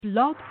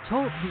Blog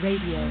Talk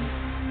Radio.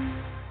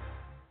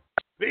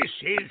 This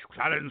is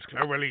Clarence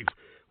Cloverleaf,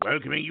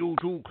 welcoming you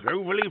to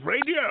Cloverleaf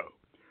Radio.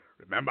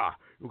 Remember,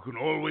 you can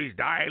always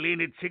dial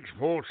in at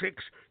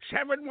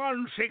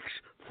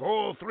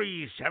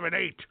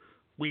 646-716-4378.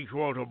 We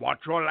sure to watch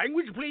your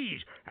language,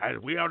 please, as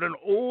we are an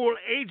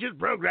all-ages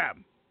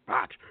program.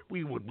 But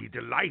we would be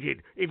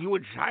delighted if you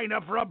would sign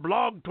up for a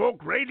Blog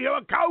Talk Radio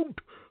account,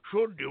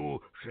 should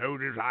you so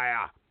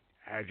desire,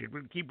 as it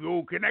will keep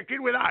you connected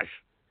with us.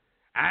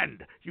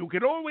 And you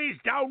can always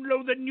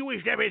download the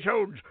newest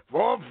episodes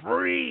for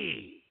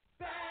free.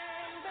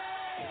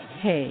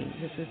 Hey,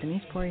 this is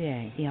Denise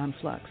Poirier, Eon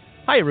Flux.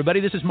 Hi,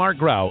 everybody. This is Mark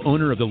Grau,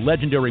 owner of the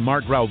legendary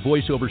Mark Grau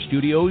Voiceover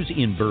Studios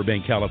in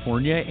Burbank,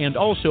 California, and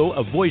also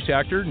a voice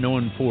actor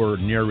known for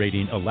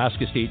narrating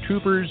Alaska State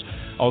Troopers,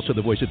 also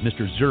the voice of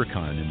Mr.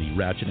 Zircon in the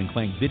Ratchet &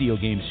 Clank video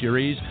game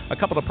series, a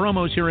couple of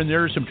promos here and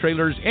there, some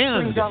trailers,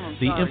 and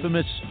the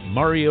infamous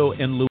Mario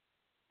and Luigi.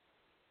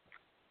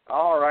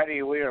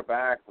 Alrighty, we are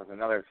back with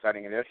another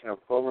exciting edition of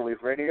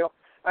Cloverleaf Radio.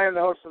 I am the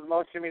host of the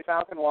most, Jimmy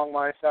Falcon. Along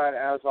my side,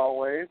 as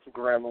always,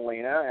 Graham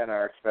Molina, and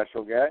our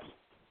special guest,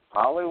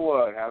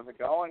 Hollywood. How's it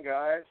going,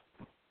 guys?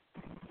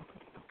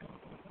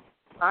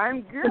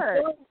 I'm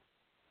good.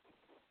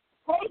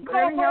 Hey,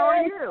 Graham, how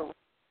are you?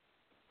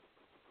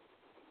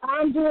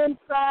 I'm doing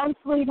fine,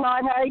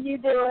 sweetheart. How are you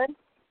doing?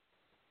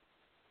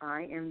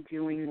 I am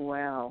doing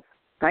well.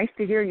 Nice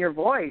to hear your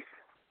voice.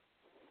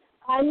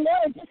 I know.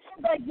 It just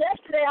seems like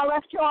yesterday I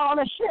left you all on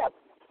a ship.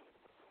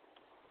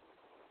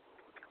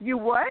 You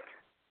what?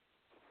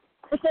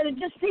 I said it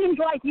just seems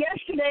like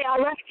yesterday I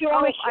left you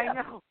on a ship. I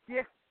know.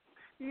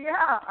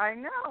 Yeah, I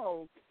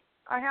know.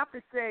 I have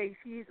to say,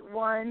 she's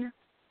one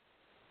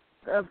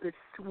of the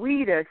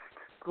sweetest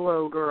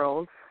glow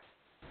girls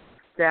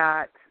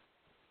that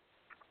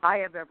I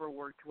have ever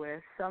worked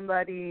with.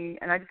 Somebody,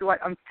 and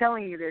I'm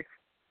telling you this,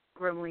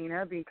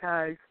 Gremlina,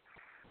 because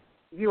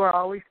you are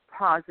always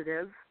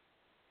positive.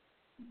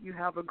 You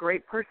have a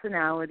great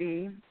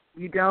personality.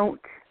 You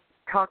don't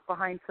talk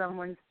behind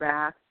someone's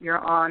back. You're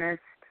honest,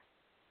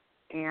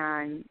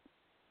 and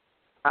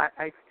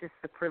it's just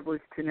a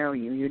privilege to know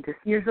you.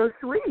 You're so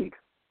sweet.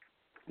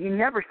 You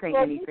never say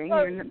anything.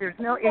 There's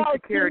no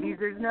insecurities.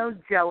 There's no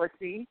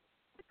jealousy.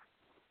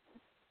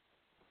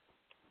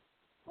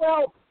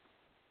 Well,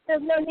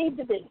 there's no need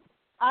to be.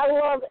 I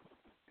love it.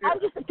 I'm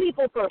just a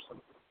people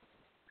person.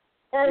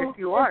 And yes,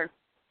 you are.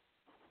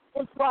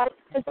 It's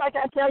like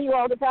I tell you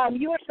all the time,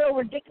 you are so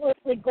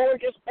ridiculously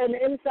gorgeous and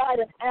inside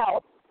and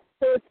out,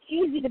 so it's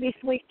easy to be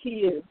sweet to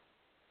you.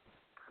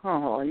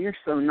 Oh, you're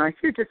so nice.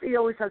 You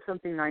always have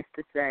something nice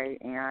to say,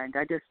 and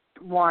I just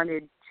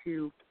wanted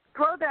to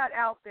throw that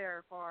out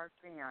there for our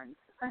fans.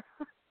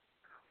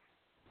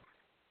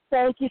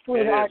 Thank you,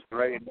 sweetheart. It is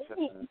great.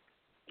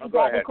 You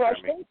got any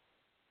questions?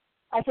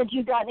 I said,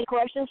 you got any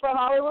questions for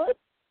Hollywood?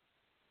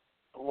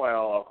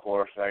 Well, of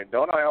course I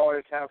don't. I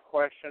always have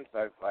questions.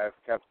 I've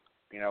kept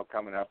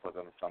coming up with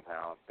them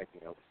somehow.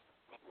 Thinking of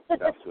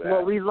stuff to ask.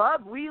 Well, we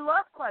love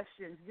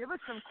questions. Give us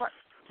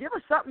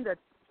something to.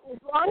 As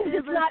long as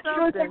it's not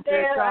truth or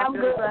dare, I'm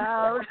good.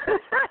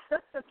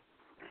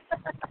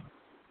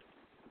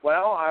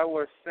 Well, I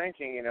was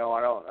thinking, I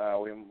don't.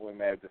 We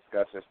may have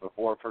discussed this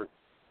before. For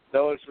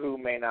those who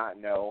may not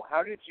know,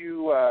 how did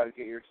you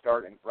get your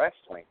start in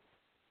wrestling?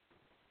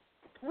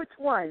 Which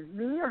one,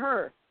 me or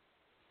her?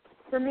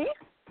 For me?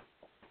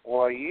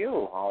 Well,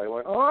 you,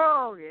 Hollywood.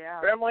 Oh, yeah.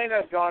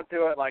 Gremlina's gone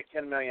through it like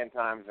 10 million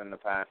times in the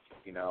past,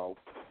 5-6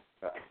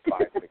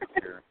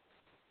 years.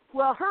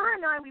 Well, her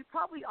and I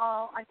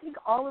think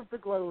all of the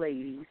Glow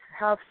ladies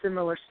have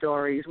similar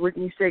stories.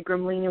 Wouldn't you say,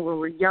 Gremlina, we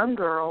were young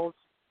girls,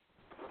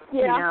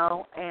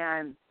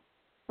 and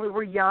we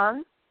were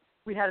young.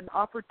 We had an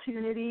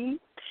opportunity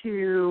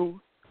to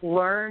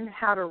learn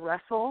how to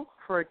wrestle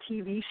for a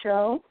TV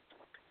show.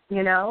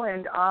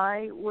 And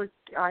I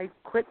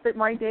quit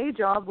my day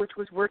job, which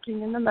was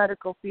working in the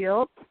medical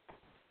field.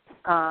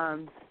 I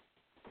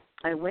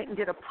went and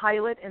did a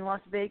pilot in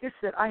Las Vegas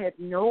that I had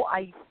no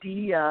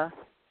idea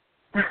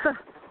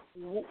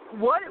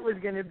what it was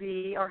going to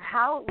be or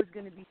how it was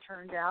going to be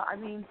turned out. I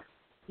mean,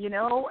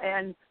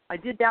 and I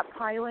did that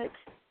pilot.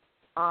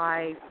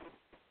 I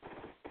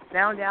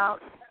found out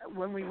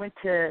when we went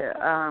to,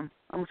 I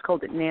almost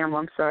called it NAM,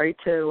 I'm sorry,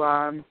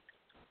 to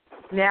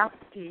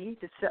NAFTY,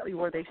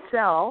 where they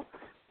sell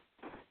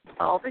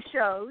all the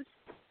shows.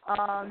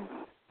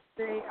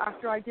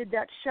 After I did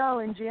that show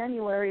in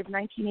January of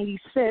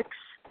 1986,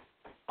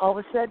 all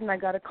of a sudden I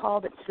got a call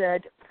that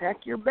said,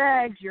 pack your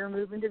bags, you're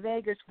moving to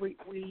Vegas.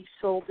 We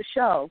sold the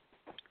show.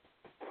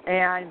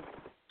 And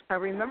I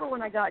remember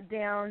when I got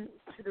down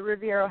to the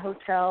Riviera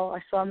Hotel,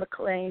 I saw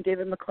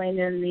David McLean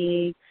in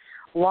the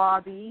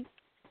lobby,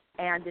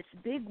 and this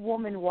big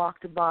woman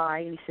walked by,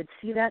 and he said,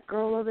 see that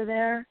girl over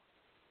there?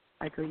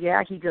 I go,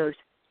 yeah. He goes,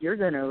 you're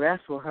going to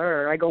wrestle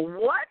her. I go,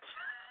 what?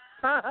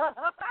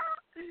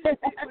 It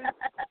was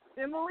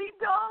Emily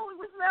Dahl. It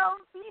was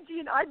Mount Fiji,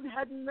 and I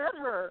hadn't met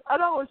her.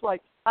 And I was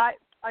like, I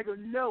go,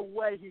 no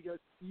way. He goes,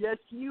 yes,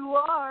 you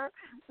are.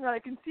 And I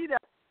can see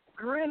that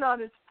grin on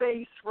his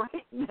face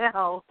right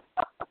now.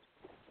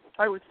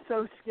 I was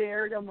so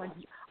scared. I'm like,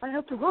 I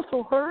have to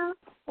wrestle her?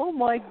 Oh,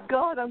 my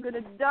God, I'm going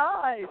to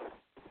die.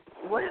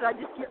 What did I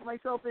just get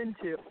myself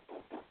into?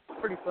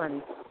 Pretty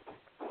funny.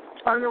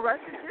 And the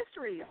rest is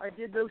history. I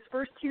did those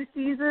first 2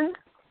 seasons,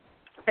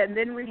 and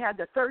then we had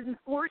the 3rd and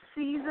 4th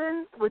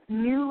season with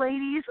new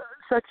ladies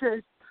such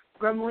as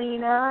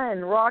Gremlina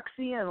and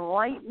Roxy and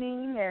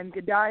Lightning and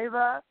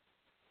Godiva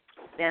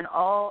and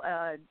all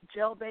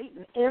Jailbait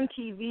and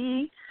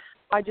MTV.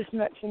 I just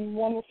met some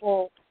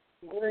wonderful,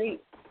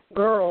 great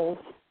girls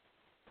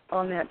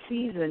on that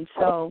season.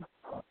 So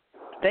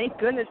thank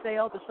goodness they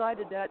all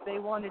decided that they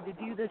wanted to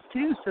do this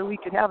too so we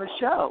could have a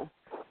show,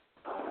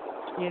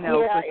 for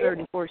 3rd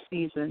and 4th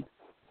season.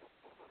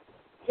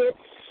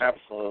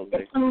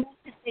 Absolutely.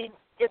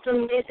 It's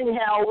amazing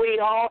how we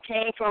all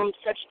came from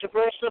such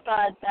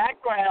diversified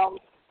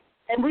backgrounds,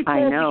 and we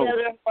pulled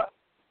together.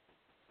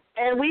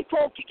 And we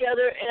pulled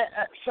together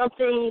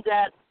something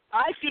that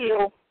I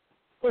feel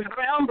was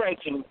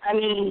groundbreaking. I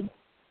mean,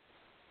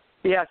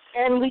 yes.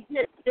 And we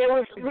did. There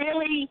was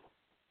really,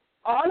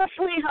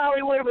 honestly,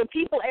 Hollywood. When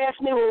people ask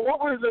me, "Well, what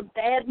was a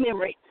bad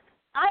memory?"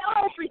 I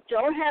honestly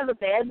don't have a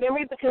bad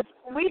memory because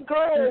we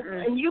girls,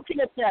 and you can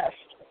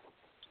attest,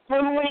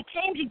 when it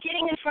came to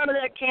getting in front of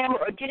that camera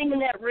or getting in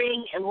that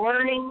ring and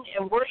learning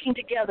and working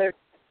together,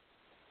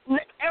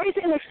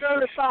 everything was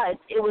thrown aside.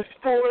 It was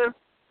for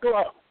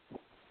glow.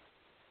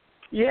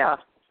 Yeah,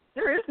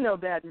 there is no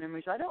bad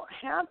memories. I don't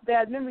have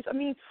bad memories. I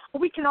mean,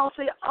 we can all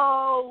say,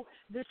 oh,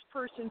 this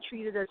person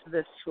treated us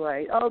this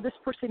way. Oh, this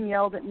person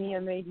yelled at me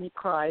and made me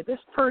cry. This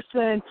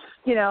person,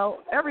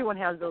 everyone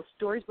has those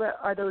stories, but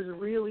are those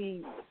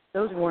really,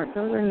 those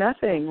are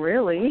nothing,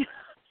 really.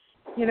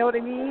 You know what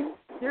I mean?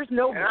 There's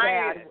no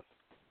bad.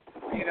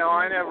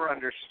 I never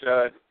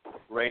understood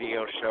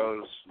radio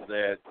shows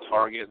that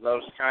target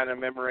those kind of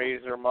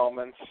memories or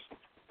moments.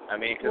 I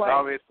mean, because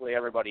obviously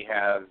everybody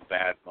has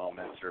bad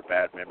moments or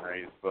bad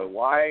memories, but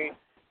why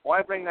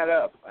bring that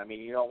up? I mean,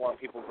 you don't want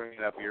people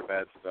bringing up your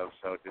bad stuff,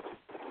 so just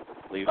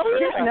leave it.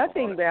 There's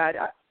nothing bad.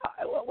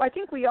 I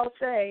think we all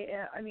say,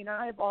 I mean,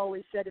 I've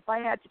always said if I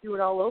had to do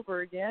it all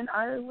over again,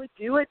 I would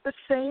do it the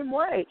same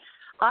way.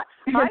 I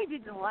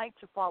didn't like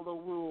to follow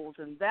rules,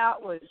 and that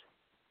was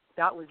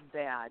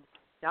bad.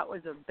 That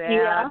was a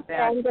bad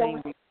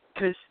thing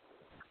because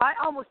I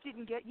almost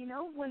didn't get,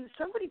 when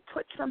somebody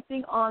put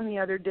something on the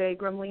other day,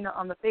 Gremlina,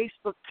 on the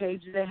Facebook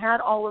page, they had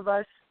all of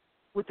us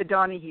with the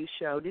Donahue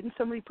Show. Didn't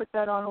somebody put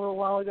that on a little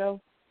while ago?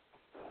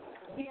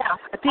 Yeah.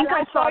 I think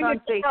I saw it on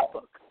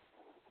Facebook.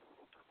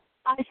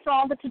 I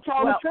saw the To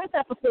Tell the Truth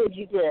episode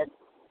you did.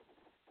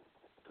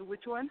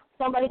 Which one?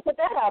 Somebody put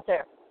that out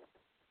there.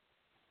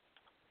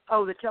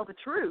 Oh, the Tell the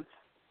Truth.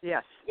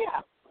 Yes. Yeah.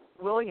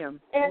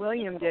 William did.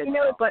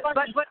 But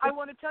I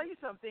want to tell you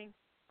something.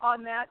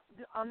 On that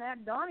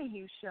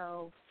Donahue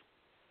show,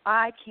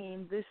 I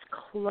came this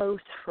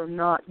close from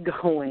not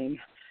going.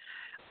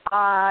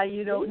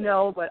 You don't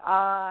know, but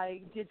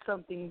I did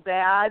something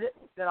bad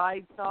that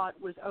I thought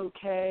was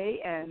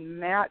okay, and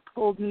Matt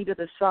pulled me to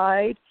the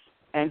side,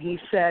 and he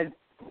said,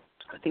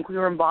 I think we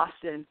were in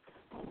Boston.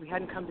 We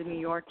hadn't come to New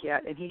York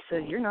yet, and he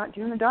said, you're not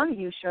doing the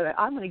Donahue show.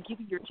 I'm going to give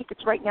you your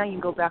tickets right now. You can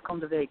go back home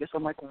to Vegas.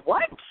 I'm like,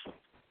 what?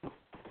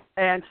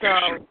 And so,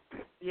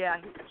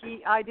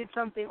 I did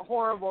something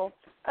horrible.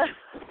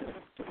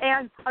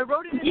 And I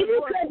wrote it in the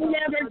book. You could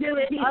never do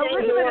it. I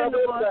wrote it in the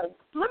book.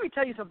 Let me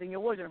tell you something.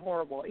 It wasn't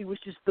horrible. It was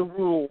just the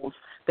rules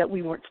that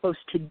we weren't supposed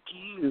to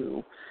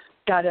do.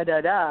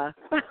 Da-da-da-da.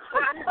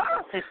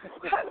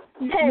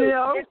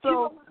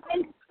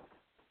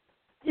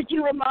 Did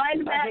you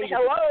remind Matt,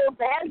 hello,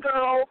 bad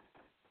girl,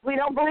 we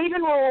don't believe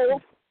in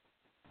rules.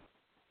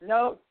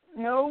 No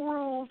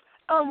rules.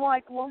 I'm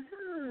like, well,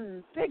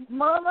 Big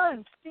Mama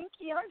and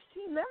Stinky, I've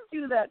seen them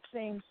do that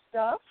same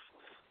stuff.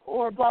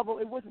 Or blah, blah,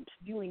 it wasn't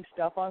doing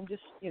stuff. I'm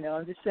just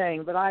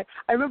saying. But I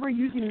remember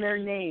using their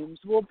names.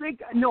 Well,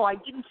 I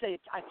didn't say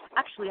it.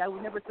 I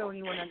would never throw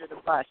anyone under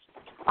the bus.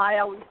 I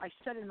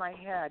said in my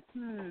head,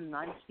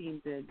 I've seen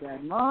Big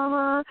Bad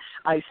Mama.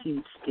 I've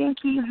seen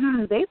Stinky.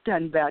 They've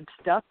done bad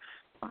stuff.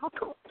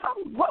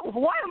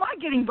 Why am I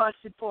getting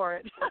busted for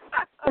it?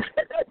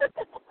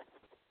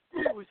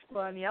 It was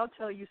funny. I'll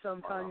tell you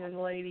sometime, young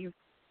lady.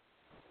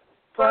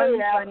 Funny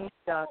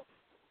stuff.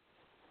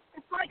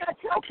 It's like I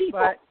tell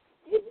people,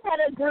 you've had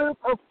a group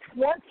of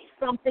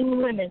 20-something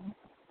women,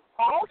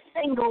 all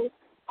single,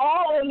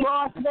 all in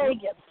Las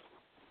Vegas.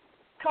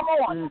 Come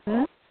on.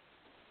 Mm-hmm.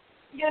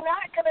 You're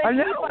not going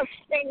to keep us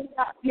staying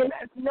up.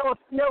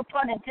 No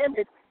pun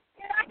intended.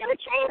 You're not going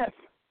to chain us.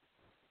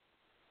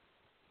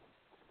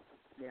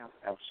 Yeah,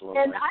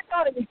 absolutely. And I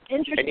thought it was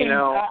interesting. And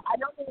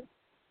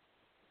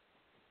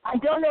I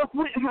don't know if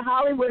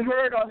Hollywood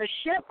heard on the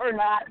ship or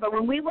not, but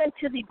when we went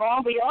to the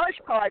Bon Voyage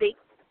party,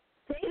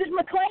 David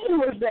McLean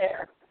was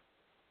there.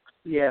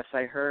 Yes,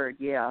 I heard.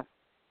 Yeah,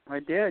 I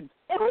did.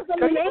 It was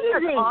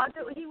amazing. Odd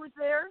that he was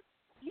there.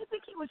 Do you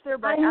think he was there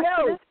by accident?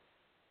 I know.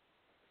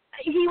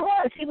 He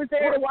was. He was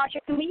there to watch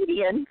a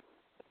comedian,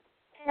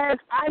 and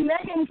I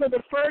met him for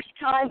the first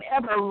time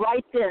ever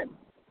right then.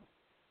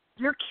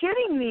 You're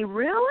kidding me,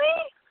 really?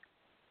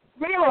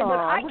 Really? Oh,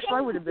 I wish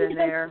I would have been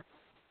there.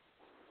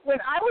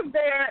 When I was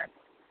there,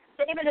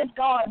 David had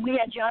gone. We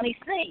had Johnny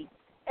C.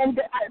 And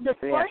the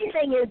funny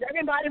thing is,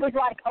 everybody was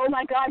like, "Oh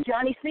my God,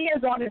 Johnny C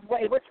is on his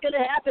way. What's going to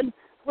happen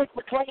with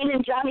McClain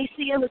and Johnny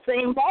C in the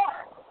same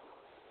bar?"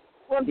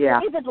 Well,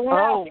 David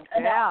left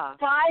about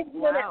 5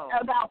 minutes.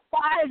 About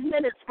 5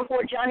 minutes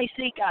before Johnny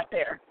C got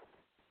there.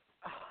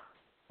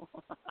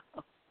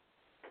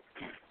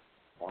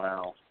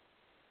 Wow.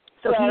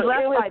 So he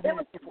left 5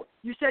 minutes before.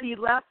 You said he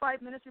left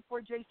 5 minutes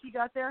before JC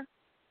got there?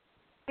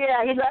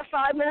 Yeah, he left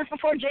 5 minutes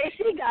before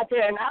JC got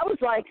there, and I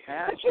was like,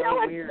 That's but you know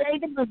what? weird.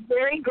 David was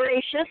very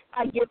gracious.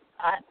 I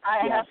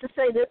have to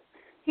say that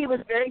he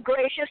was very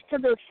gracious to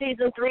the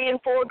season 3 and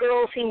 4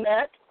 girls he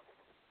met.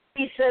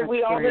 He said,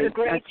 "We all did a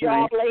great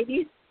job,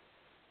 ladies."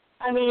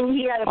 I mean,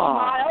 he had a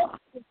smile.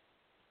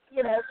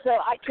 You know, so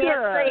I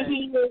can't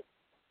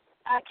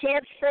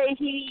say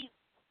he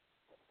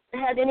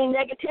had any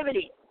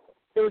negativity.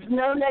 There was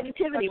no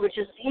negativity, which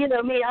is, you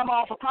know, me, I'm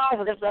all for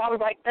positive, so I was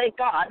like, thank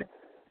God.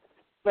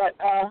 But,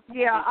 I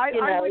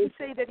wouldn't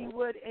say that he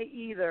would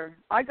either.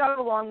 I got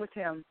along with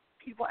him.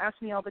 People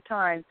ask me all the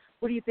time,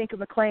 what do you think of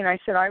McClain? I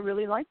said, I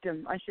really liked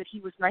him. I said,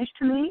 he was nice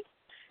to me.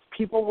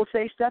 People will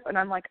say stuff, and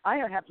I'm like, I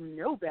have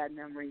no bad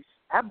memories,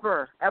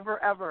 ever.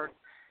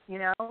 You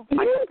know,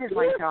 I did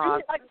my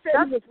job. Like I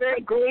said, he was very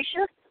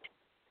gracious.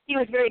 He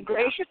was very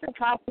gracious and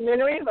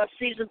complimentary about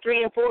season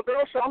 3 and 4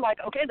 girls, so I'm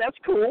like, okay, that's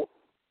cool.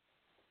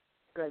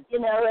 Good. You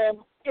know, and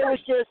it was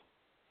just,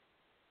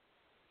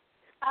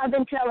 I've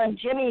been telling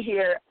Jimmy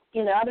here,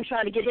 you know, I've been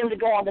trying to get him to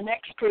go on the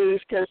next cruise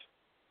because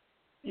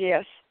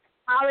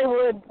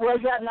Hollywood,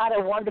 was that not a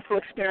wonderful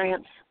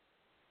experience?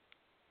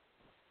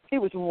 It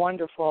was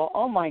wonderful.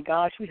 Oh, my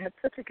gosh. We had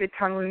such a good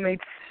time. We made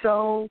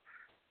so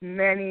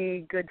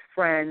many good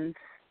friends,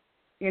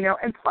 you know,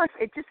 and plus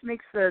it just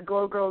makes the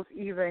Glow Girls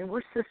even.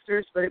 We're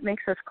sisters, but it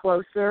makes us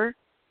closer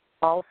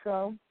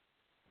also,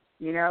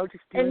 you know,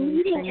 just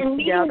doing these things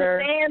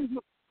together.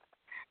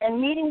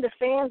 Meeting the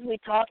fans we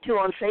talked to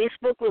on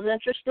Facebook was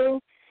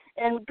interesting.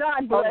 And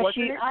God bless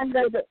you. I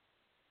know that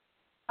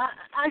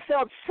I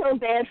felt so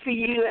bad for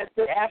you at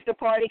the after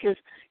party because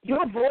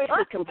your voice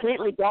was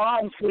completely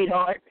gone,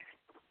 sweetheart.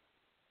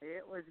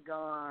 It was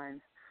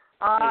gone.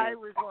 I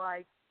was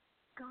like,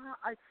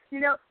 God, you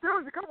know, there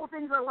was a couple of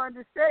things I wanted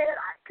to say, and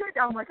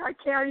I'm like, I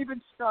can't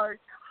even start.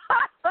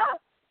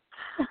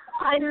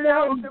 I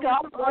know.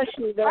 God bless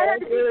you. I had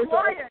to be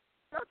quiet.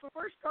 That's the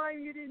first time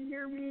you didn't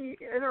hear me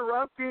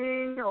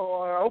interrupting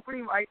or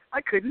opening. I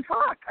couldn't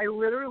talk. I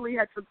literally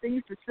had some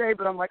things to say,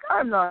 but I'm like,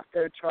 I'm not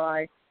going to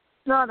try.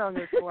 Not on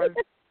this one.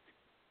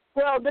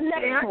 Well, the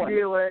next one.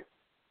 Do it.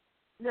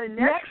 The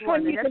next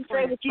one you can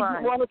say what you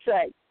want to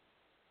say.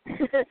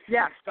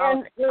 Yes.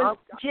 And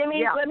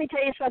Jimmy, let me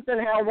tell you something,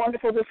 how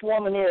wonderful this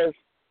woman is.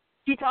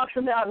 She talks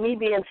about me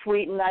being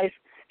sweet and nice.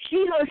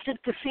 She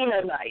hosted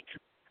casino night.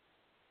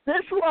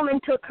 This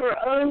woman took her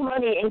own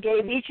money and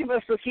gave each of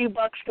us a few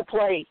bucks to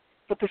play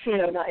for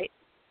casino night.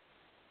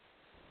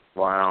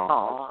 Wow.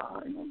 Aw,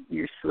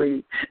 you're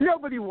sweet.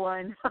 Nobody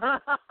won. Well,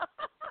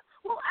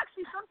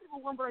 actually, some people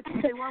won, but I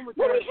think they won with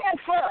we had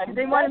fun.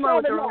 They won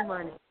with their own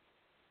money.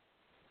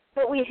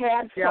 But we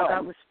had fun. Yeah,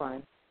 that was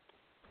fun.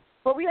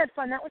 But we had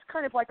fun. That was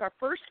kind of like our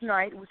first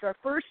night. It was our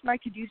first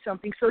night to do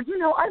something. So, you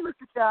know, I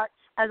looked at that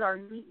as our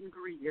meet and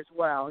greet as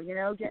well, you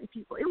know, getting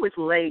people. It was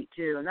late,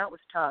 too, and that was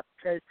tough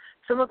because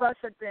some of us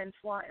had been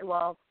flying.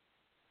 Well,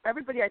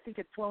 everybody, I think,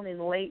 had flown in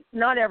late.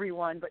 Not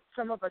everyone, but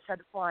some of us had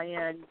to fly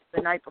in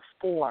the night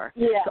before.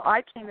 Yeah. So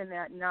I came in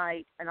that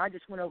night, and I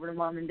just went over to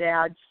Mom and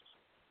Dad's,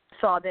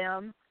 saw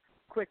them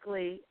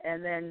quickly,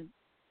 and then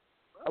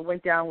I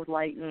went down with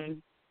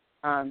Lightning.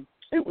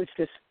 It was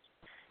just,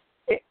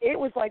 it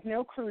was like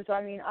no cruise.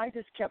 I mean, I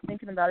just kept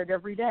thinking about it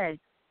every day.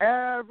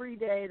 Every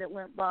day that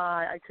went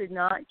by, I could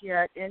not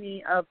get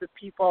any of the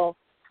people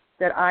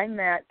that I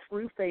met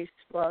through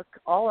Facebook,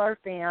 all our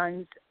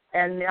fans,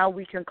 and now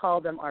we can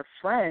call them our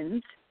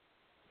friends.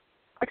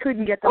 I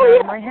couldn't get them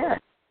out of my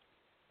head.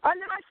 And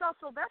then I saw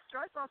Sylvester.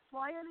 I saw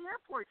Sly in the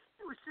airport.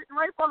 He was sitting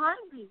right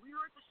behind me. We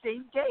were at the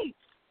same gate.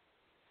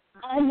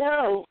 I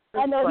know.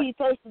 He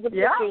posted the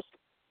pictures.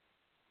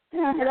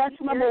 Yeah, that's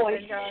my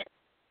boy.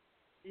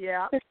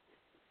 Yeah.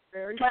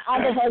 Very my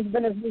other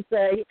husband, as we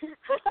say.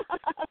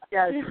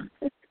 Yes.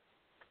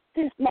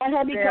 My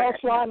hubby calls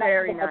Sly my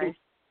very hubby. Nice.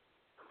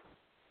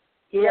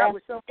 Yeah, it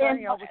was so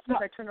funny. All of a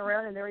sudden I turned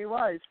around and there he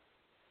was.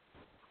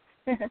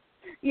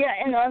 Yeah,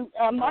 and I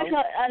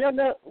don't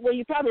know. Well,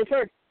 you probably have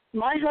heard.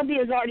 My hubby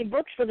is already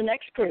booked for the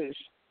next cruise.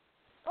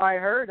 I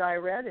heard. I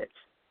read it.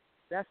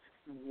 That's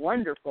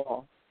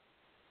wonderful.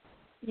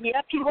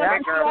 Yep, he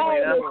wants to see all of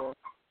it.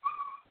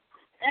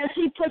 As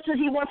he puts it,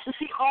 he wants to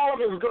see all of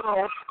his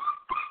girls.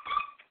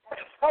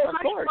 Oh, of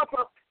course.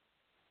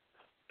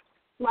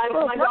 My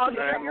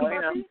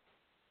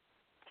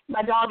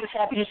dog is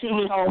happy to see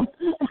me home.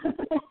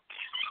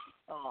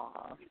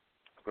 Aw.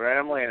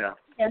 Graham Lena.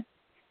 Yes.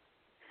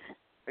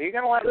 Are you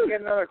going to let me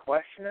get another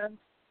question in?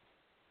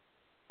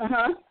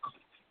 Uh-huh.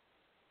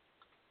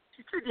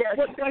 She said yes.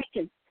 What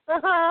question?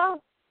 Uh-huh.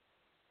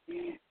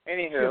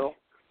 Anywho,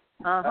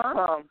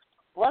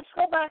 let's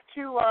go back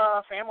to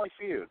Family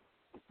Feud,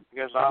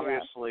 because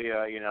obviously,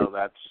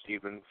 that's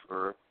even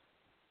for,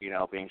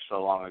 being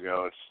so long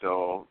ago, it's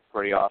still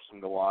pretty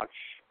awesome to watch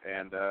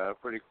and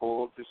pretty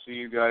cool to see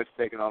you guys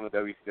taking on the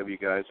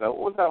WCW guys. What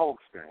was that whole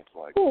experience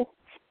like? Cool.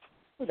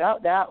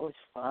 That was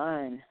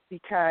fun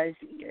because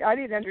I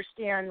didn't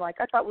understand. I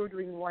thought we were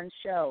doing one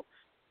show.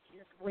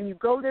 When you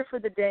go there for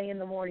the day in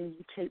the morning,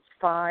 you tape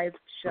 5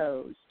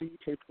 shows. So you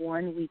tape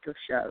 1 week of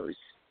shows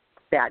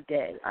that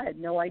day. I had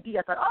no idea.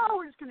 I thought,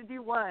 we're just going to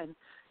do one.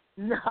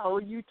 No,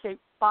 you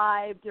tape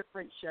 5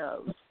 different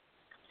shows.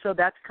 So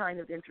that's kind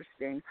of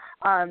interesting.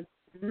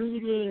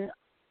 Meeting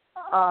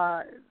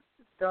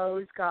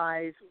those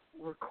guys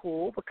were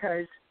cool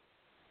because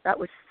that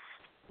was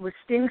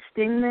Sting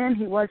then?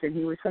 He wasn't.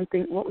 He was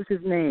something. What was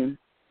his name?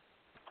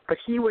 But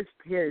he was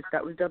his.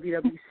 That was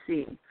WWC.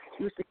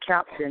 He was the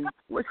captain.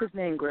 What's his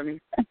name, Grimmy?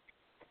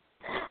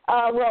 Well,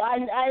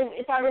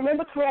 if I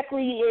remember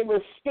correctly, it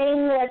was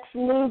Sting, Lex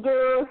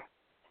Luger,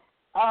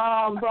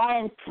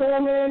 Brian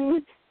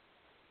Pillman.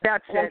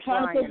 That's it,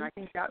 Brian. I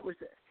think that was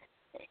it.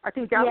 I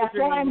think that was the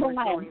name he was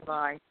going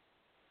by.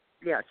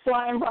 Yes.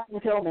 Brian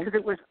Pillman.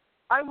 Because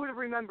I would have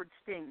remembered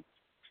Sting.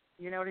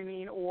 You know what I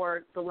mean?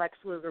 Or the Lex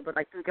Luger, but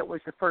I think it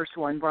was the first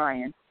one,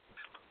 Brian.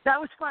 That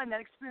was fun.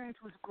 That experience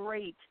was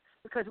great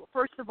because,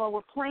 first of all,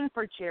 we're playing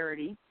for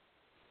charity,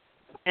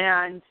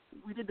 and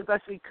we did the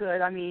best we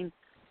could. I mean,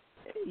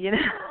 we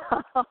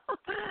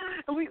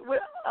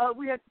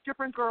had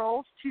different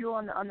girls, too,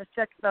 on the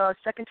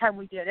second time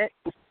we did it.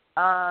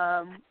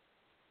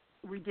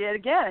 We did,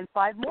 again,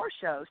 5 more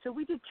shows. So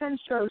we did 10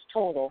 shows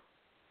total.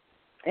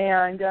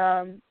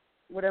 And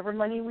whatever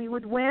money we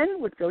would win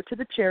would go to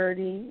the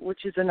charity,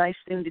 which is a nice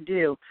thing to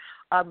do.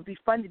 It would be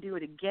fun to do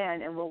it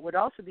again. And what would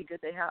also be good,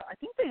 I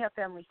think they have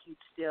Family Feud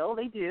still.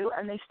 They do.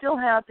 And they still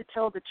have To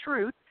Tell the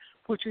Truth,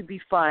 which would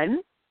be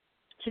fun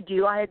to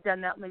do. I had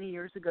done that many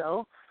years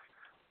ago.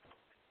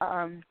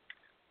 It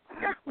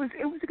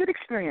was a good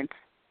experience.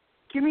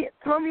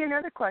 Throw me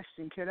another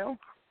question, kiddo.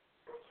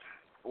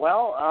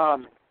 Well,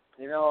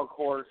 of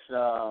course,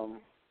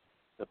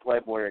 the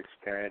Playboy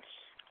experience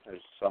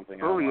is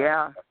something. Oh,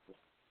 yeah.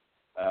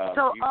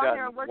 So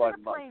I wasn't a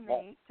playmate,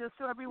 playmate, just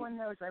so everyone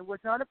knows. I was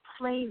not a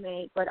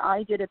playmate, but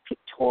I did a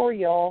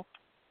pictorial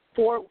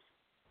for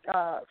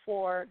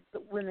the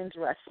women's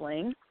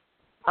wrestling,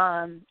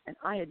 and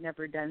I had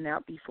never done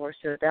that before,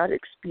 so that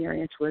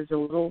experience was a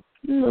little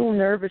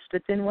nervous.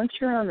 But then once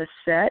you're on the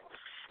set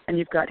and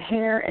you've got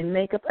hair and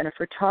makeup and a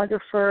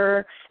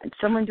photographer and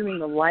someone doing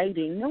the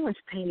lighting, no one's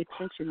paying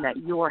attention that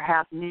you're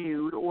half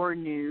nude or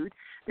nude.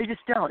 They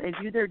just don't. They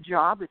do their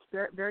job. It's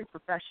very, very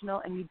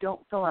professional, and you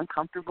don't feel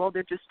uncomfortable.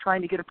 They're just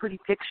trying to get a pretty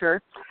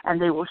picture, and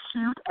they will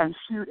shoot and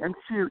shoot and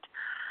shoot.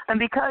 And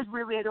because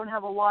really I don't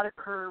have a lot of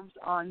curves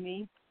on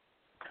me,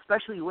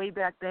 especially way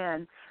back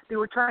then, they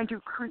were trying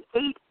to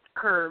create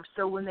curves.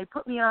 So when they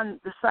put me on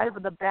the side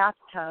of the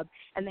bathtub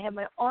and they had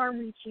my arm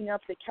reaching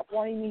up, they kept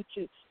wanting me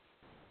to,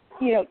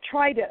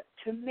 try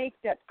to make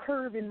that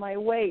curve in my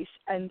waist.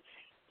 And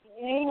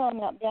laying on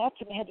that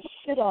bathtub, I had to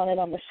sit on it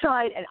on the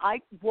side, and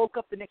I woke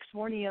up the next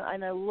morning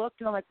and I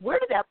looked and I'm like, where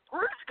did that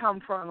bruise come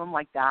from? I'm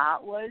like, that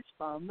was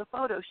from the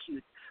photo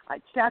shoot.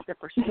 I sat there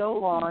for so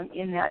long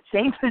in that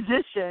same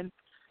position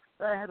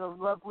that I had a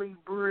lovely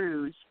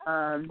bruise.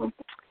 That was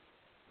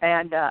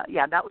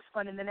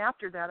fun. And then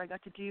after that, I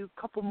got to do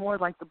a couple more,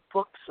 like the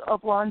books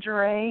of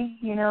lingerie.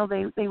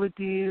 They would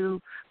do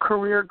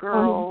Career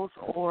Girls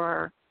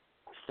or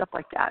stuff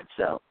like that.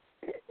 So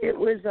it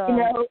was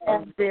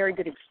a very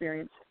good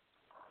experience.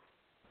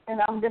 And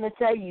I'm going to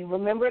tell you,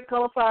 remember at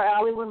Cauliflower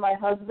Alley when my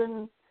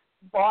husband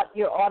bought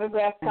your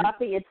autographed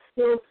copy? It's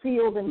still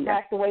sealed and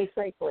packed away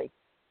safely.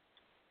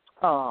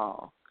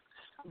 Oh,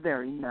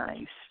 very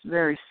nice.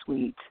 Very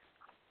sweet.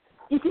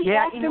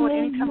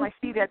 Anytime I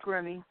see that,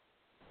 Grimmy,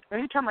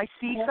 anytime I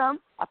see some,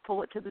 I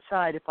pull it to the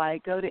side. If I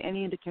go to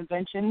any of the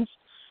conventions,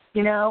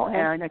 and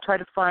I try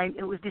to find,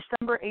 it was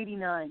December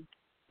 89.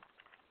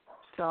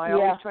 So I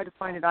always try to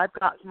find it. I've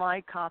got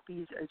my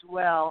copies as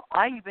well.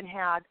 I even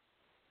had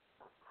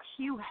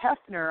Hugh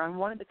Hefner on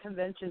one of the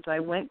conventions I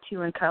went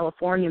to in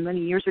California many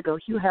years ago.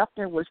 Hugh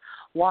Hefner was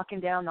walking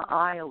down the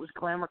aisle. It was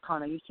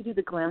GlamourCon. I used to do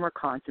the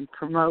GlamourCons and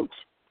promote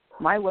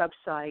my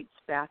websites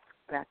back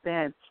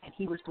then. And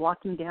he was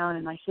walking down,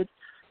 and I said,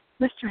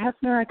 Mr.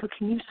 Hefner,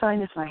 can you sign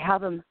this? And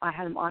I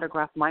had him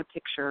autograph my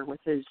picture with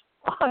his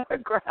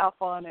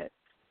autograph on it.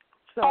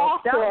 So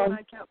that one I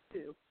kept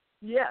too.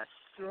 Yes,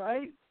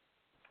 right?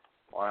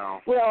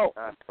 Wow. Well,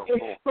 so it's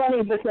cool.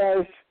 funny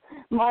because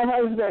my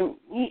husband,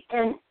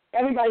 and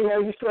everybody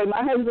knows the story,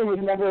 my husband was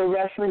never a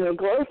wrestling or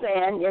Glow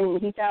fan,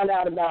 and he found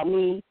out about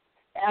me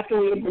after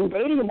we had been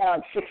dating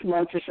about 6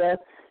 months or so.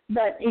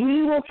 But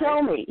he will tell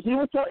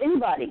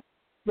anybody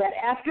that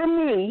after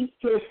me,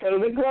 his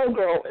favorite Glow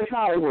girl is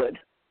Hollywood.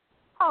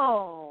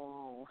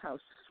 Oh, how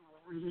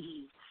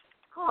sweet.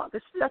 Oh,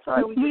 that's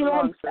why we He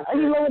loves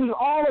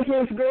all of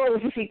his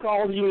girls, as he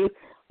calls you,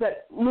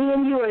 but me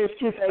and you are his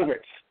 2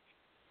 favorites.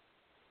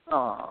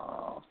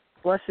 Oh,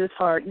 bless his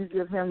heart. You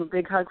give him a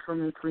big hug for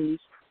me, please.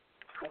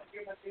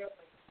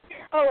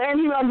 Oh, and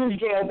he loves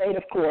his jailmate,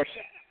 of course.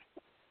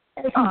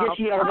 As he just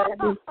yelled at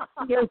me.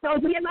 He goes,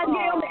 don't forget my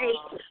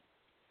jailmate.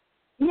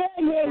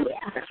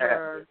 Yeah.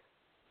 Sure.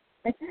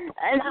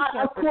 And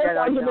of course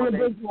I'll give him a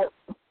big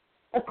hug.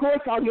 Of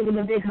course I'll give him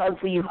a big hug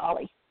for you,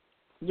 Holly.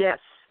 Yes,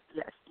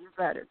 you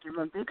better. Give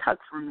him a big hug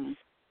for me.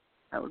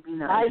 That would be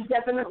nice. I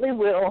definitely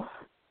will.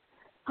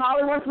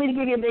 Holly wants me to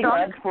give you a big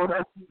hug for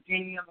her.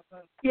 Janie on the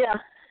phone. Yeah.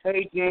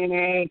 Hey,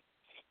 Janie.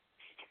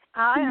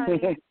 Hi,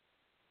 honey.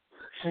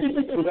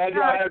 Glad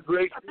you had a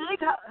great. Big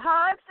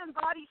hugs and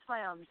body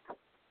slams.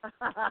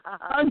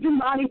 Hugs and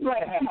body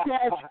slams.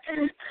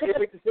 Can't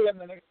wait to see him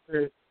the next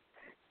cruise.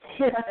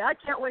 I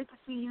can't wait to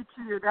see you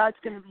too. That's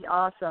going to be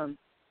awesome.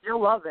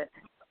 You'll love it.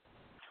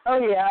 Oh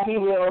yeah, he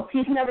will.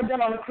 He's never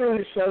been on a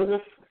cruise, so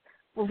this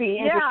will be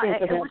interesting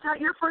for him. Was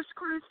that your first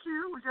cruise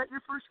too? Was that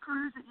your first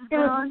cruise that you've been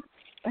on?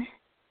 It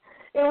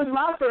was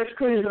my first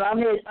cruise, and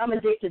I'm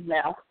addicted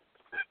now.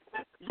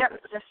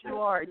 Yep, yes you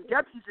are.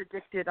 Debsy's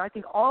addicted. I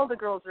think all the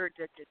girls are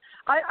addicted.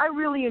 I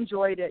really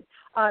enjoyed it.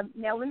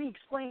 Now let me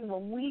explain.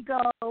 When we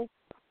go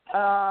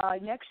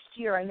next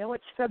year, I know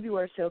it's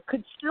February, so it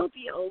could still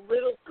be a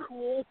little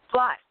cool,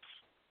 but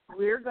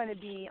we're going to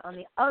be on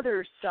the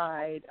other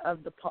side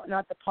of the pond,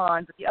 not the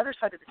pond, but the other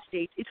side of the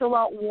state. It's a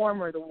lot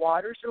warmer. The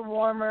waters are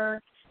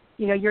warmer.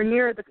 You know, you're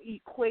near the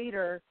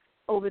equator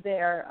over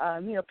there.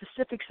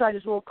 Pacific side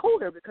is a little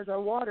colder because our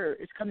water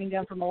is coming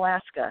down from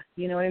Alaska.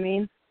 You know what I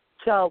mean?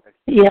 So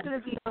it's going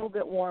to be a little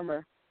bit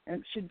warmer, and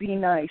it should be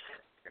nice.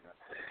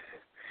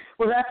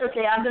 Well, that's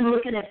okay. I've been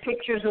looking at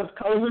pictures of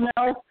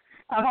Cozumel.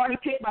 I've already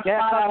picked my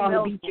spot out on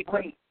the beach.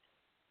 Great.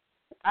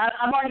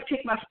 I've already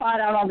picked my spot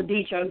out on the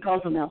beach on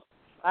Cozumel.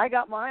 I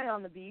got mine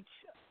on the beach.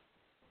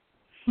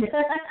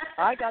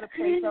 I got a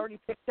place already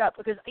picked up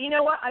because you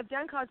know what? I've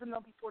done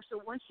Cozumel before.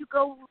 So once you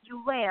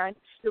land,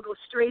 you'll go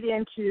straight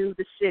into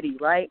the city,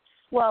 right?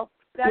 Well,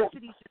 that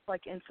city's just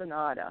like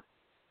Ensenada.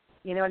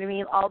 You know what I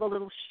mean? All the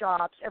little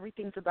shops,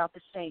 everything's about the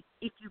same.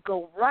 If you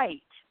go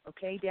right,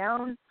 okay,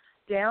 down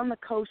the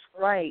coast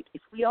right,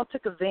 if we all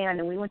took a van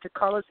and we went to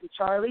Carlos and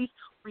Charlie's,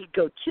 we'd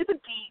go to the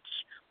beach.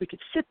 We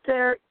could sit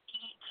there,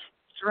 eat,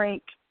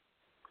 drink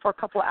for a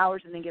couple of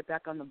hours, and then get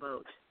back on the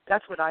boat.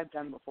 That's what I've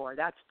done before.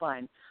 That's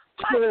fun.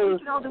 But we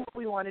can all do what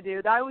we want to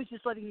do. I was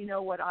just letting you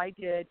know what I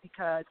did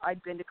because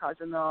I'd been to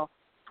Cozumel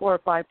 4 or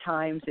 5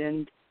 times,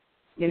 and,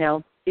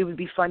 it would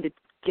be fun to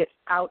get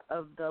out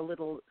of the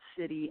little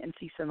city and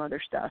see some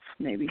other stuff,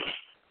 maybe.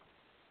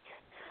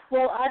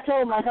 Well, I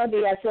told my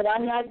hubby, I said,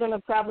 I'm not going to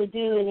probably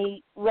do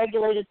any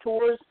regulated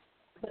tours,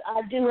 but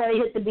I do want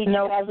to hit the beach in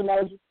Cozumel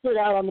and just sit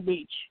out on the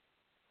beach.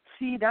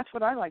 See, that's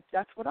what I like.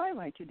 That's what I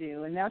like to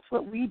do, and that's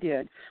what we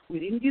did. We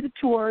didn't do the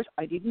tours.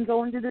 I didn't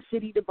go into the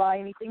city to buy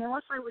anything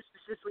unless I was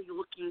specifically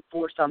looking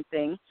for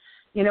something.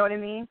 You know what I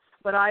mean?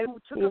 But I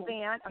took a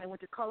van, and I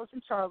went to Carlos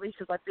and Charlie's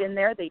because I've been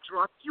there. They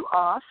drop you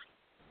off.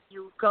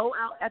 You go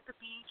out at the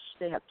beach.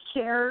 They have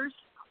chairs,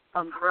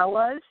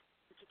 umbrellas.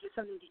 You can get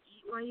something to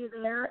eat while you're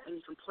there, and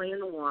you can play in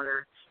the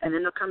water. And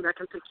then they'll come back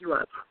and pick you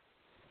up.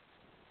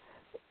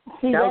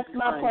 See, that's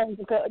my plan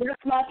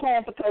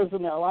for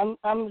Cozumel.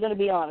 I'm going to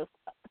be honest.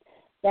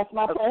 That's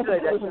my plan for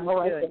Cozumel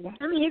right there.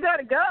 I mean, you got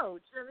to go,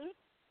 Jimmy.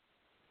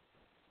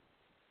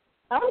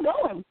 I'm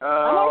going.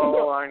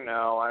 Oh, I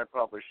know. I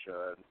probably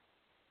should.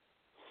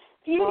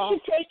 You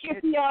should take your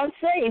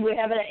fiancé. We're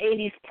having an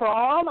 80s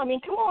prom. I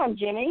mean, come on,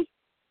 Jimmy.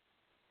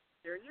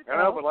 There you go. I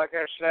know, but like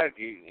I said,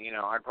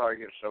 I'd probably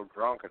get so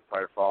drunk I'd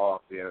probably fall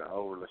off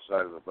over the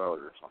side of the boat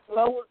or something.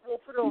 Well,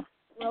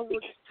 we'll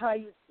just tie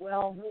you.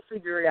 Well, we'll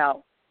figure it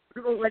out.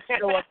 We're going to let you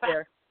go up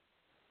there.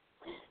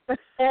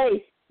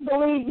 Hey,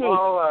 believe me,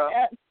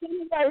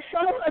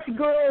 some of us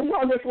girls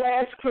on this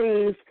last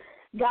cruise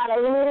got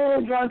a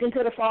little drunk and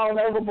could have fallen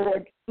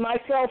overboard,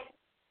 myself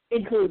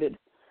included.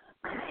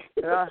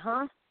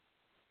 Uh-huh.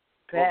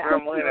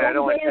 It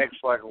only takes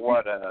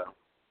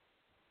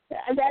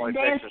that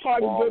dance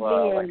party did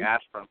me in.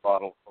 Aspirin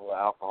bottle full of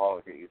alcohol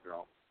to get you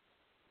drunk.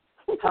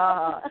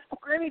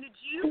 Grammy, did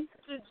you?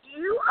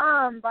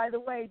 By the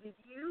way, did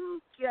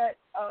you get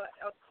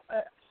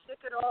sick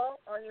at all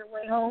on your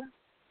way home,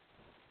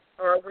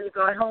 or when you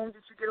got home?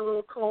 Did you get a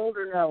little cold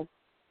or no?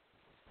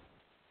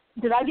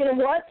 Did I get a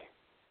what?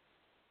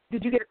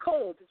 Did you get a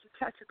cold? Did you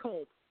catch a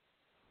cold?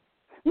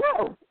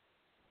 No.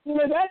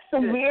 That's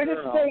the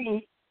weirdest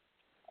thing.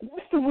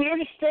 That's the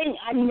weirdest thing.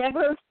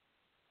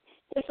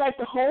 It's like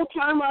the whole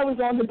time I was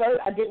on the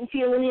boat, I didn't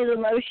feel any of the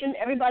motion.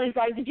 Everybody's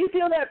like, did you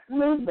feel that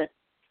movement?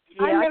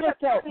 Yeah, I never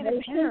felt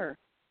motion.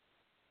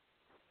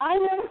 I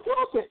never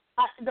felt it.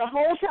 The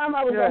whole time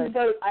I was on the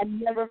boat, I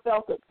never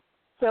felt it.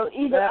 So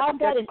either I've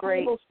got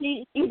incredible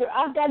sea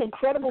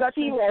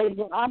legs,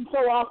 and I'm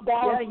so off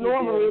balance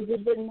normally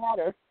it didn't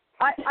matter.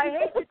 I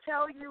hate to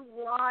tell you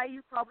why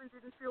you probably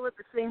didn't feel it.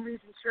 The same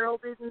reason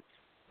Cheryl didn't.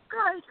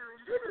 Guys are a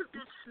little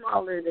bit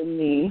smaller than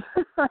me.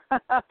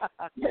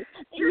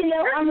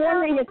 I'm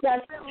wondering if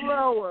that's a bit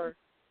lower.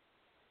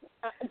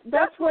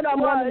 That's what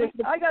I'm wondering.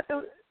 I got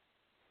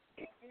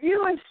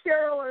you and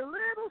Cheryl are a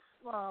little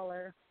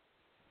smaller.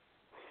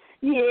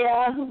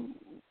 Yeah.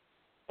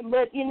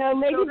 But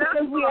maybe So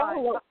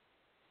because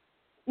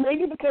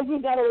maybe because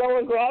we've got a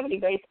lower gravity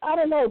base. I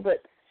don't know,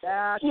 but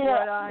that's what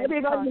I'm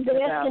everybody's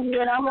talking asking me,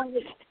 and I'm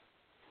like,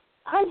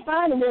 I'm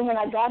fine. And then when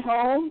I got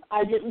home,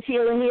 I didn't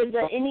feel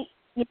any.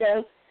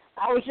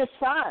 I was just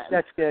fine.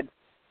 That's good.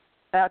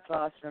 That's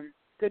awesome.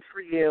 Good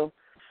for you.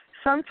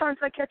 Sometimes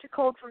I catch a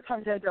cold,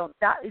 sometimes I don't.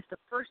 That is the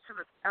first time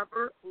I've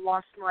ever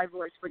lost my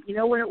voice. But you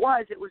know what it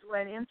was? It was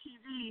when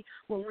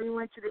when we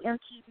went to the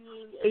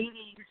MTV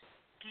 80s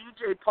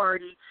DJ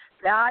party,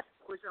 that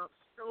was up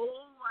so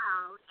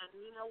loud.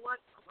 And you know what?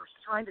 I was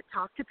trying to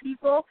talk to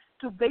people.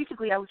 So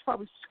basically, I was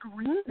probably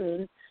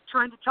screaming,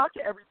 trying to talk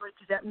to everybody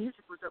because that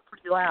music was up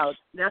pretty loud.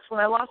 That's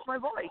when I lost my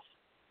voice.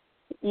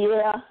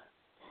 Yeah.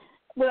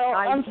 Well,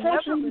 I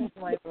unfortunately, never lose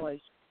my voice.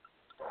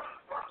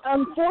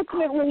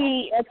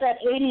 Unfortunately, at that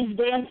 80s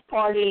dance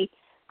party,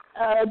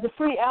 the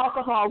free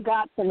alcohol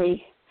got to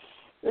me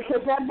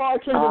because that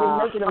bartender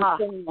was making them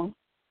strong.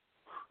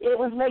 It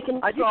was making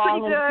them I did strong.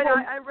 pretty good.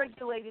 I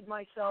regulated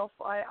myself.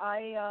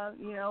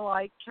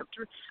 I kept.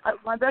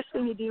 My best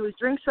thing to do is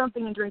drink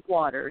something and drink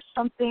water.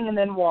 Something and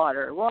then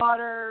water.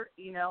 Water.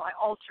 I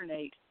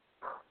alternate.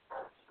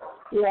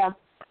 Yeah.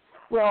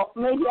 Well,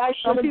 maybe I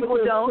should have. Some people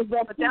don't,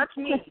 but that's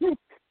me.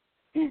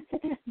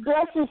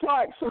 Bless his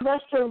heart,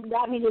 Sylvester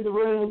got me to the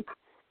room,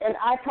 and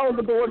I told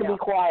the door to be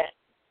quiet.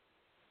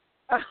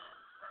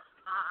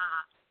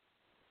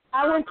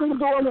 I went to the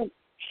door and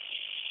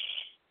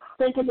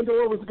thinking the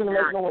door was going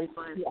to make noise.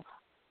 Yeah.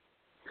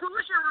 Who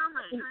was your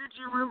roommate? Who did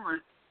you room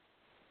with?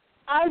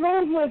 I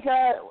roomed with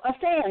a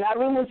fan. I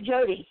roomed with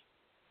Jody.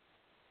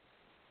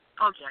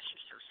 Oh, yeah,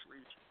 she's so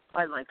sweet.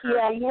 I like her.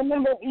 Yeah,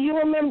 you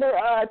remember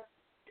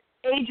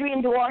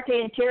Adrian Duarte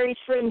and Terry's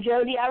friend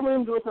Jody? I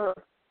roomed with her.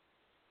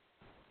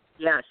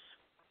 Yes,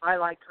 I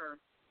like her.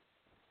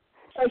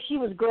 Oh, she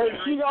was great.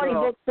 She's already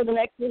booked for the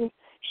next one.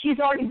 She's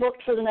already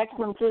booked for the next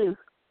one too.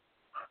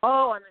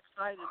 Oh, I'm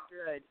excited.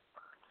 Good.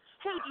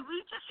 Hey, do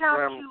we just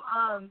have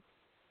to?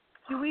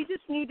 Do we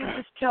just need to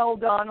just tell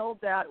Donald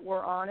that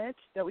we're on it?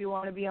 That we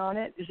want to be on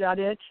it? Is that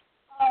it?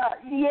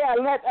 Yeah.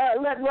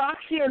 Let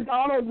Roxy or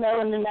Donald know,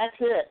 and then that's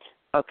it.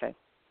 Okay.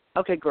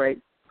 Okay.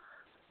 Great.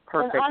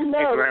 Perfect. And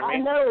I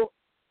know.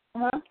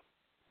 Huh?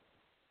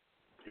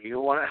 Do you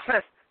want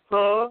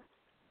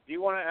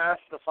to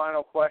ask the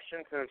final question?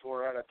 Because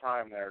we're out of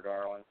time there,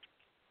 darling.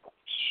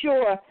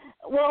 Sure.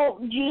 Well,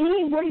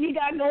 Jeannie, what have you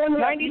got going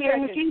on here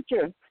in the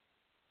future?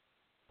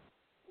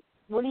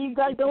 What do you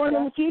got going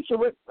in the future?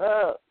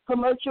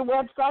 Promote your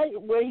website.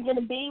 Where are you going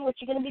to be? What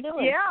you going to be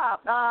doing?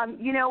 Yeah.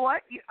 You know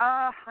what?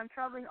 I'm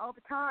traveling all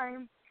the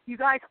time. You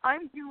guys,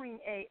 I'm doing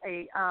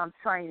a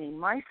signing.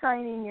 My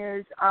signing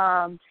is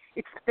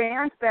it's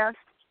Fans Best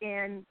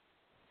in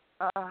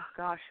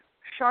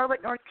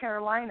Charlotte, North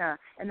Carolina,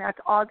 and that's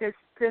August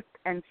 5th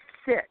and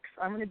 6th.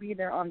 I'm going to be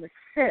there on the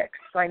 6th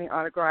signing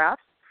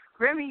autographs.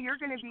 Grimmy, you're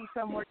going to be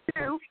somewhere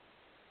too.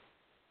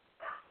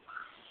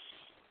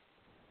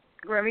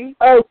 Grimmy.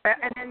 Oh.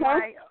 And then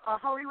my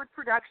Hollywood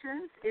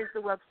Productions is the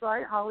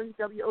website,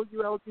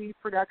 WOULD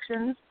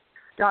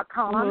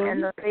Productions.com,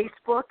 and the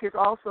Facebook is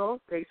also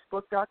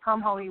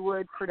Facebook.com,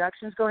 Hollywood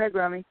Productions. Go ahead,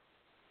 Grimmy.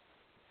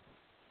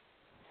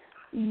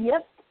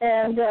 Yep.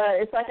 And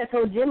it's like I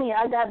told Jimmy,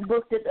 I got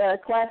booked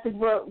at Classic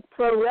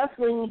Pro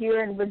Wrestling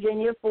here in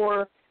Virginia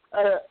for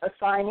a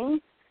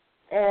signing,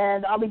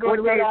 and I'll be going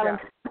to Rhode Island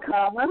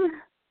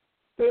Common.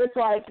 So it's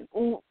like,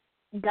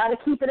 got to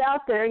keep it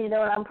out there, and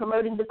I'm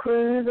promoting the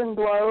cruise and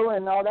Glow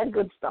and all that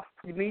good stuff.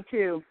 Me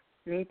too.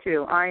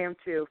 I am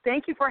too.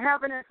 Thank you for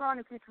having us on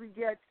in case we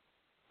get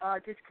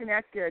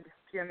disconnected,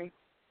 Jimmy.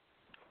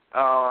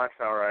 Oh, that's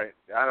all right.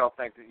 I don't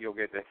think that you'll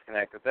get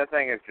disconnected. That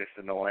thing is just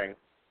annoying.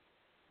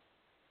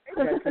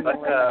 But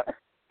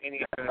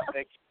anyway,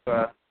 thank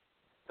you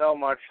so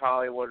much,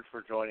 Hollywood,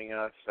 for joining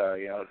us.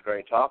 It's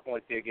great talking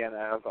with you again,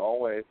 as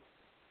always.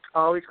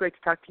 Always great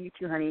to talk to you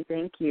too, honey.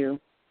 Thank you.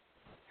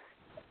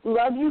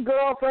 Love you,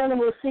 girlfriend,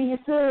 and we'll see you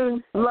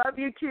soon. Love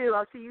you too.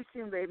 I'll see you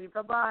soon, baby.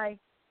 Bye-bye.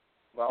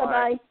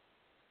 Bye-bye.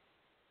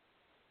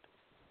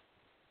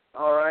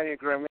 All righty,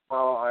 Grimmy.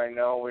 Well, I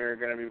know we're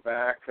going to be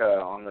back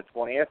on the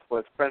 20th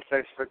with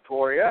Princess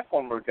Victoria,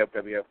 former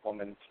WWF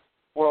Women's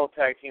World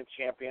Tag Team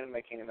Champion,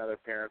 making another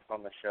appearance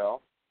on the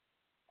show.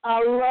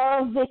 I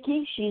love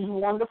Vicky. She's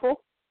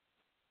wonderful.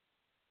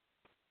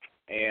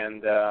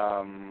 And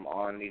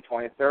on the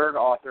 23rd,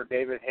 author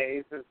David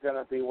Hayes is going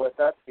to be with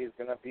us. He's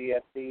going to be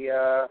at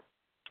the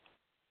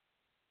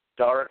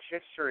Dark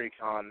History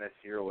Con this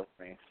year with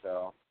me.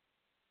 So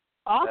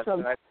awesome. That's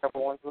the next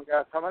couple ones we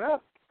got coming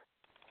up.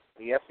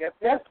 Yep.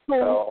 That's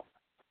cool.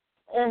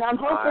 So, and I'm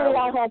hoping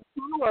I'll have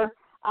power.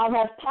 I'll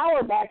have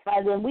power back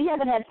by then. We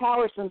haven't had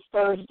power since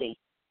Thursday.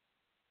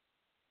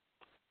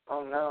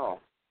 Oh, no.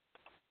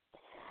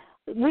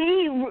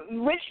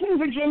 Richmond,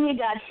 Virginia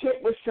got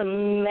hit with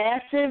some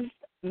massive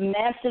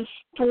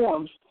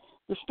storms.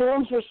 The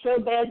storms were so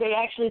bad they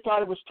actually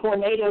thought it was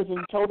tornadoes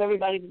and told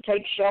everybody to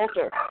take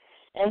shelter.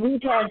 And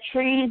we've had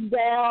trees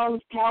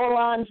down, power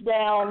lines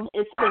down.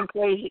 It's been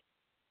crazy.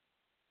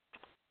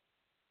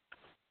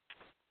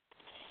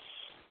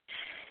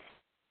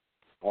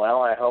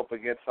 Well, I hope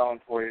it gets on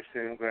for you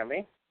soon,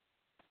 Grimmy.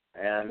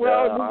 And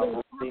well,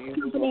 we'll see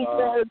company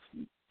you.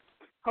 says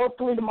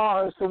hopefully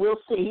tomorrow, so we'll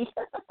see.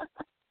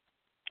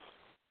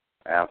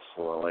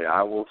 Absolutely.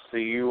 I will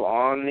see you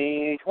on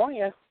the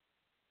 20th.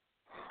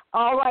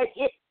 All right.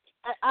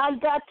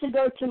 I've got to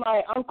go to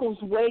my uncle's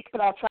wake,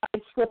 but I'll try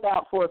to slip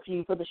out for a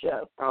few for the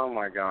show. Oh,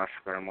 my gosh,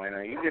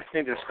 Grimlina. You just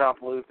need to stop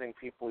losing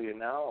people you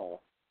know.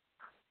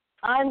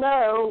 I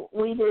know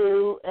we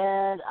do,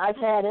 and I've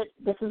had it.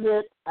 This is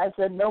it. I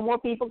said no more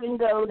people can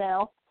go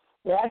now.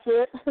 That's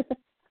it.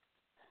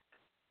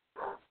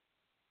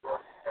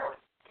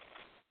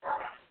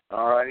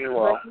 All righty,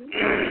 well.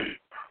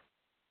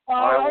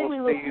 All right, we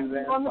will see you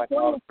then. on the My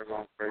dogs are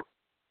going crazy.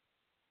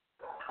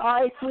 All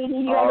right, sweetie,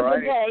 you All have a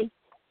righty. good day.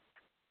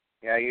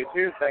 Yeah, you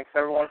too. Thanks,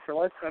 everyone, for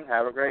listening.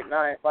 Have a great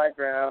night. Bye,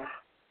 Graham.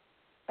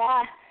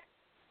 Bye.